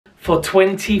for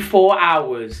 24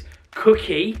 hours,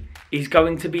 Cookie is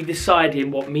going to be deciding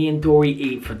what me and Dory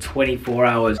eat for 24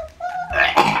 hours.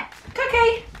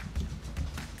 Cookie!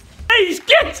 He's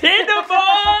getting the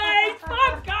boys!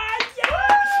 Come guys!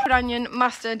 Yeah! Onion,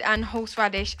 mustard and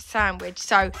horseradish sandwich.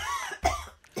 So,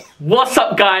 what's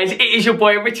up guys? It is your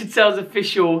boy Richardsales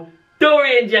official,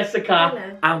 Dory and Jessica.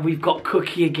 Hello. And we've got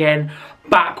Cookie again,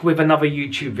 back with another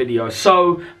YouTube video.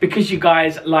 So, because you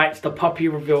guys liked the puppy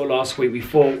reveal last week, we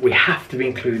thought we have to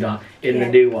include her in the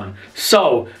new one.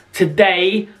 So,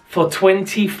 today, for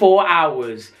 24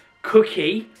 hours,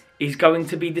 Cookie is going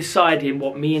to be deciding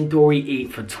what me and Dory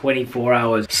eat for 24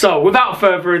 hours. So, without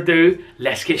further ado,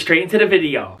 let's get straight into the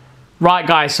video. Right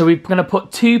guys, so we're going to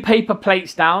put 2 paper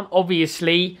plates down.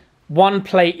 Obviously, one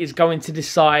plate is going to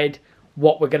decide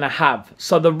what we're going to have.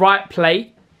 So the right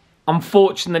plate,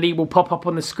 unfortunately, will pop up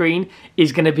on the screen,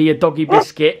 is going to be a doggy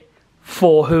biscuit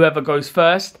for whoever goes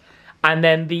first. And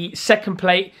then the second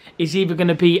plate is either going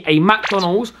to be a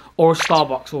McDonald's or a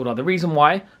Starbucks order. The reason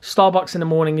why, Starbucks in the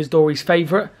morning is Dory's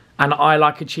favourite, and I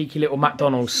like a cheeky little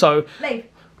McDonald's. So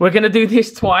we're going to do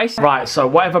this twice. Right, so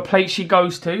whatever plate she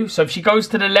goes to. So if she goes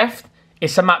to the left,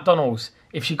 it's a McDonald's.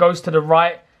 If she goes to the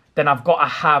right, then I've got to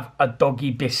have a doggy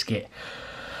biscuit.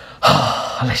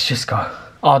 Let's just go.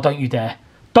 Oh, don't you dare.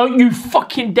 Don't you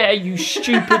fucking dare, you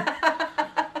stupid.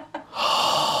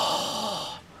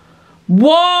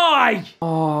 Why?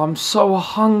 Oh, I'm so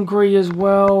hungry as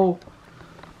well.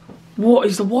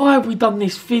 Why have we done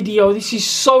this video? This is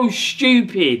so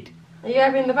stupid. Are you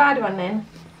having the bad one then?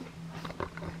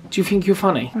 Do you think you're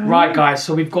funny? Right guys,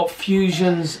 so we've got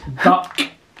Fusion's duck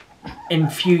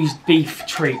infused beef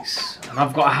treats. And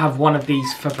I've got to have one of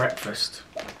these for breakfast.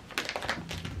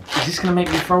 Is this going to make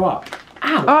me throw up?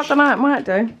 Ouch. Oh, I don't know, it might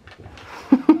do.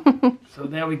 So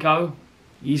there we go.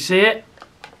 You see it?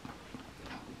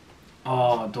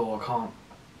 Oh, door, I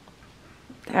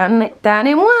can't. Down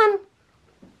in one.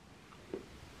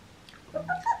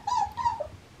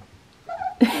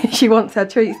 She wants her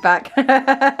treats back.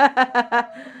 I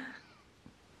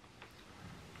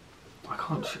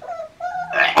can't.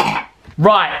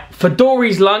 Right, for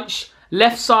Dory's lunch,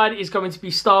 left side is going to be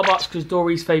Starbucks because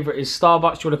Dory's favourite is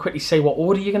Starbucks. Do you want to quickly say what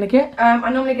order you're going to get?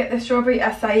 I normally get the strawberry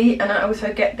acai and I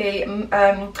also get the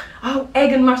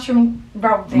egg and mushroom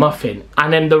roll thing. Muffin.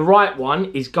 And then the right one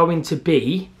is going to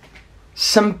be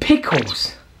some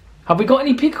pickles. Have we got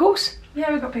any pickles?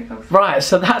 Yeah, we've got pickles. Right,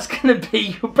 so that's going to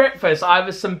be your breakfast.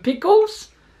 Either some pickles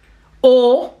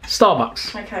or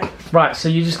Starbucks. Okay. Right, so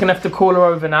you're just going to have to call her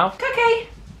over now. Cookie!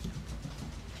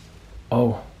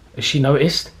 Oh, has she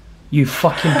noticed? You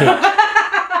fucking bitch.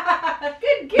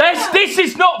 Good girl. This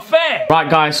is not fair. Right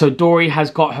guys, so Dory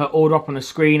has got her order up on the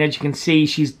screen. As you can see,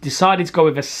 she's decided to go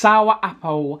with a sour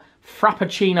apple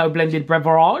frappuccino blended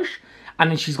beverage. And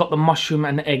then she's got the mushroom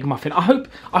and egg muffin. I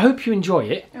hope you enjoy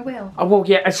it. I will. I will,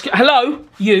 yeah. Hello,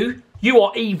 you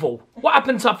are evil. What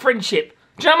happened to our friendship?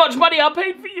 Do you know how much money I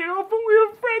paid for you? I thought we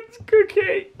were friends,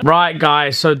 Cookie. Right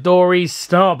guys, so Dory's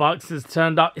Starbucks has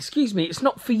turned up. Excuse me, it's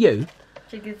not for you.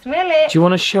 She can smell it. Do you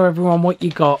want to show everyone what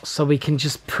you got so we can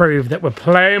just prove that we're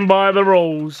playing by the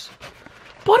rules?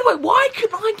 By the way, why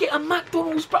couldn't I get a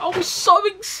McDonald's? But I was so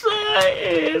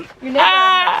excited. You never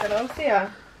had McDonald's, do you?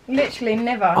 Literally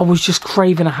never. I was just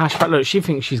craving a hash brown. Look, she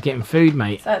thinks she's getting food,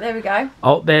 mate. So there we go.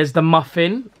 Oh, there's the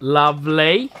muffin.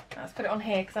 Lovely. Let's put it on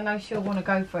here because I know she'll want to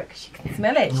go for it because she can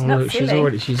smell it. She's oh, not look,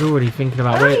 silly. she's already thinking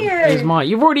about where's mine.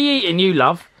 You've already eaten, you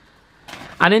love.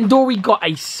 And then Dory got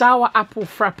a sour apple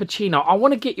frappuccino. I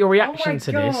want to get your reaction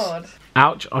to this.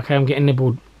 Ouch. Okay, I'm getting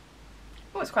nibbled.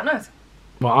 Oh, it's quite nice.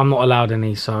 Well, I'm not allowed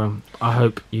any, so I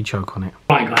hope you choke on it.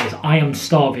 Right, guys, I am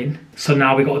starving. So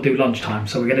now we've got to do lunchtime.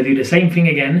 So we're going to do the same thing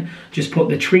again. Just put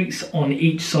the treats on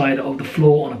each side of the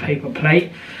floor on a paper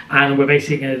plate. And we're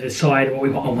basically going to decide what we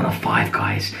want. I want a 5,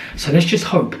 guys. So let's just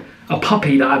hope a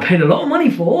puppy that I paid a lot of money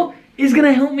for is going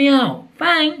to help me out.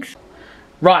 Thanks.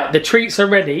 Right, the treats are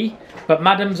ready. But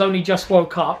Madam's only just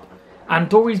woke up. And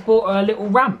Dory's bought her a little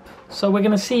ramp. So we're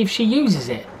going to see if she uses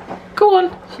it. Go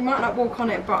on. She might not walk on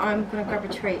it, but I'm going to grab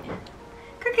a treat.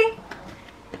 Cookie,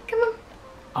 come on.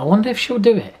 I wonder if she'll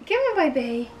do it. Come on,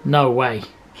 baby. No way.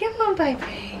 Come on,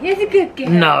 baby. There's a good girl.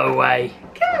 No way.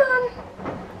 Come on.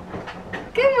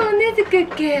 Come on, there's a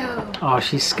good girl. Oh,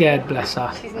 she's scared, bless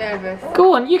her. She's nervous.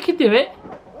 Go on, you can do it.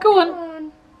 Go on. Come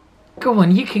on. Go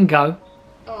on, you can go.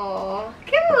 Oh,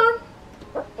 come on.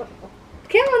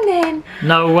 Come on then.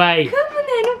 No way. Come on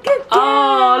then, good girl.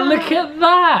 Oh, look at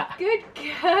that. Good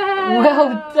girl.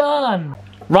 Well done.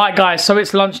 Right, guys, so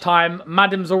it's lunchtime.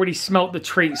 Madam's already smelt the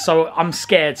treats, so I'm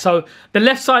scared. So the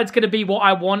left side's going to be what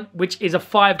I want, which is a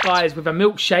Five Guys with a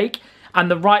milkshake. And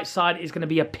the right side is going to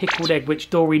be a pickled egg, which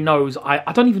Dory knows.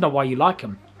 I don't even know why you like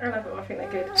them. I love it, I think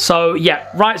they're good. So, yeah,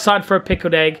 right side for a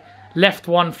pickled egg, left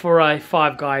one for a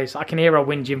Five Guys. I can hear her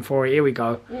whinging for it. Here we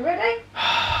go. You ready?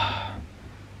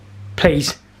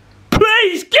 Please.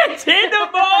 Please get in the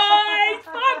boys!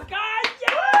 Five Guys,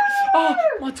 yes! Oh,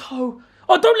 my toe.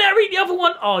 Oh, don't let her eat the other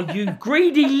one. Oh, you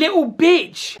greedy little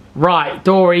bitch. Right,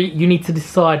 Dory, you need to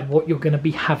decide what you're going to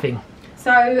be having.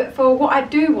 So, for what I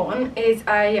do want is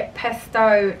a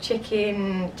pesto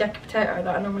chicken jacket potato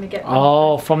that I normally get.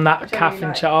 Oh, from that cafe really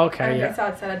like. Okay, yeah.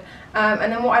 Side salad.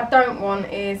 And then what I don't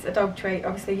want is a dog treat.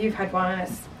 Obviously, you've had one and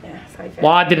it's, yeah, so fair.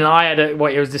 Well, I didn't. I had it.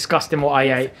 Well, it was disgusting what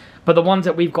I ate. But the ones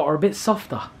that we've got are a bit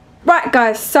softer. Right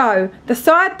guys, so the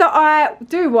side that I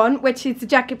do want, which is the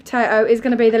jacket potato, is going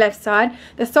to be the left side.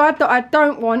 The side that I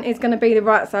don't want is going to be the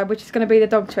right side, which is going to be the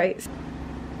dog treats.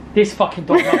 This fucking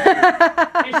dog loves you.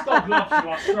 This dog loves you,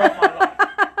 I swear on my life.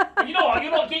 And you know what,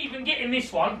 you're not even getting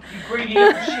this one, you greedy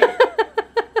little shit.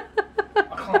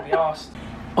 I can't be arsed.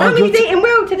 Mummy's eating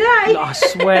well today. I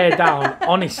swear down,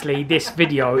 honestly, this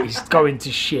video is going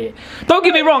to shit. Don't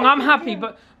get me wrong, I'm happy,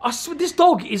 but I swear this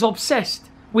dog is obsessed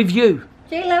with you.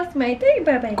 She loves me, do you,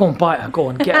 baby? Go on, bite her. Go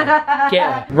on, get her.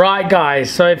 Get her. Right,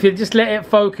 guys. So if you just let it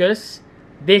focus,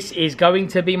 this is going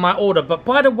to be my order. But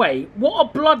by the way, what a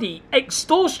bloody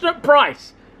extortionate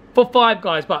price for Five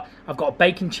Guys. But I've got a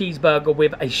bacon cheeseburger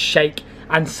with a shake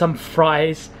and some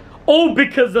fries. All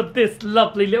because of this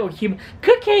lovely little human.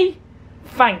 Cookie!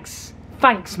 Thanks.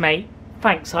 Thanks, mate.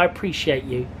 Thanks. I appreciate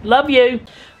you. Love you.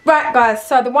 Right guys,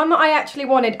 so the one that I actually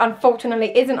wanted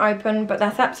unfortunately isn't open, but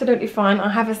that's absolutely fine. I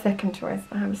have a second choice.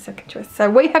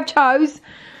 So we have chose,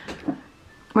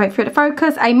 wait for it to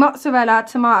focus, a mozzarella,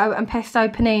 tomato and pesto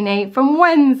panini from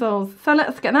Wenzel's. So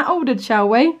let's get that ordered, shall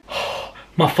we?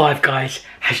 My Five Guys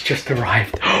has just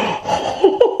arrived.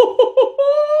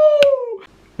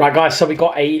 Right guys, so we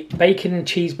got a bacon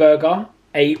cheeseburger,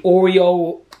 a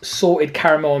Oreo salted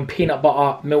caramel and peanut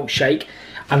butter milkshake,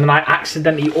 and then I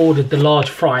accidentally ordered the large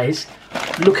fries.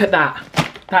 Look at that.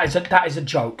 That is a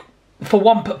joke. For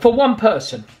one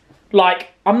person.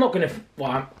 Like, I'm not gonna.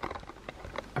 Well,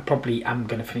 I probably am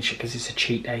gonna finish it because it's a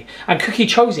cheat day. And Cookie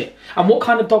chose it. And what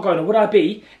kind of dog owner would I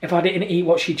be if I didn't eat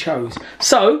what she chose?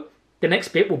 So the next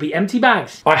bit will be empty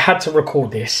bags. I had to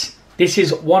record this. This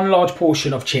is one large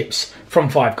portion of chips from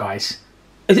Five Guys.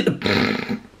 Is it?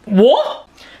 What?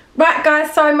 Right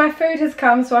guys, so my food has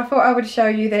come, so I thought I would show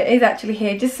you that it is actually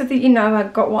here, just so that you know I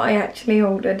got what I actually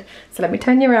ordered. So let me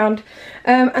turn you around.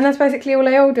 And that's basically all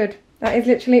I ordered. That is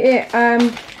literally it. I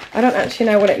don't actually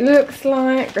know what it looks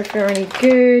like, if they're any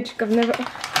good. I've never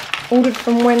ordered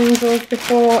from Wenzel's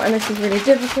before, and this is really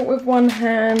difficult with one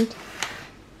hand.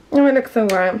 Oh, it looks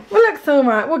alright. Well, it looks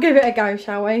alright. We'll give it a go,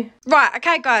 shall we? Right,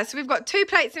 okay guys, so we've got 2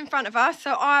 plates in front of us.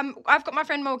 So I've got my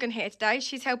friend Morgan here today.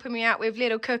 She's helping me out with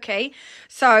little Cookie.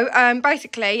 So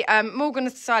basically, Morgan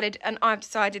has decided and I've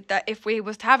decided that if we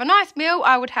was to have a nice meal,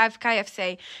 I would have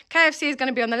KFC. KFC is going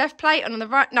to be on the left plate and on the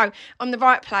right, no, on the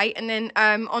right plate. And then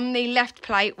on the left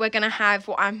plate, we're going to have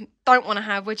what I don't want to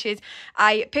have, which is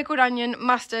a pickled onion,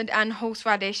 mustard and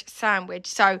horseradish sandwich.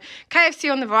 So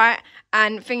KFC on the right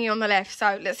and thingy on the left.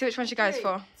 So let's see which one she goes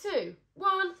for. 2,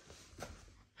 1.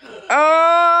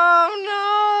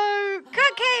 Oh no!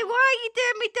 Cookie, why are you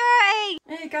doing me dirty?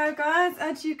 There you go guys,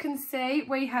 as you can see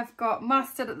we have got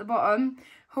mustard at the bottom,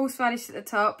 horseradish at the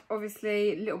top,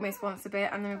 obviously Little Miss wants a bit,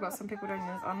 and then we've got some pickled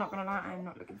onions. I'm not gonna lie, I'm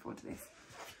not looking forward to this.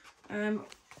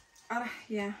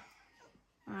 Yeah.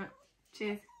 Alright,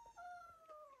 cheers.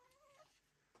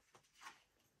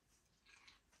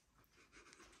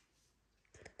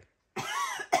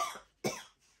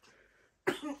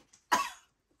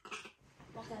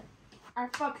 I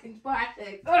fucking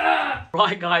spicy.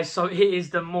 Right guys, so it is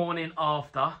the morning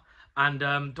after,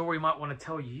 and Dory might want to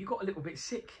tell you, you got a little bit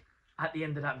sick at the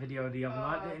end of that video the other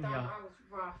night, didn't you? I was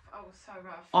rough. I was so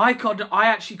rough. I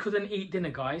actually couldn't eat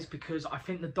dinner, guys, because I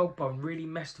think the dog bone really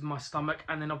messed with my stomach,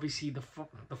 and then obviously the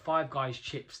Five Guys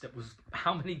chips. That was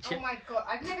how many chips? Oh my god,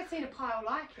 I've never seen a pile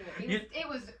like it. It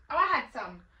was. I had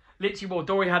some. Literally, well,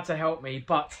 Dory had to help me,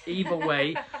 but either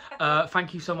way,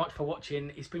 thank you so much for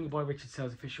watching. It's been your boy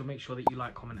Richardsales Official. Make sure that you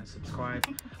like, comment and subscribe.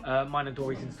 Mine and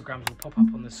Dory's Instagrams will pop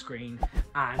up on the screen,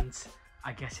 and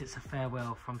I guess it's a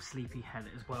farewell from Sleepyhead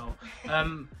as well.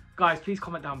 Guys, please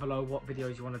comment down below what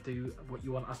videos you want to do, what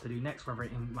you want us to do next, whether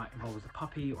it involves the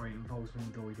puppy or it involves me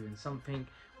and Dory doing something.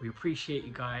 We appreciate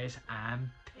you guys,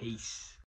 and peace.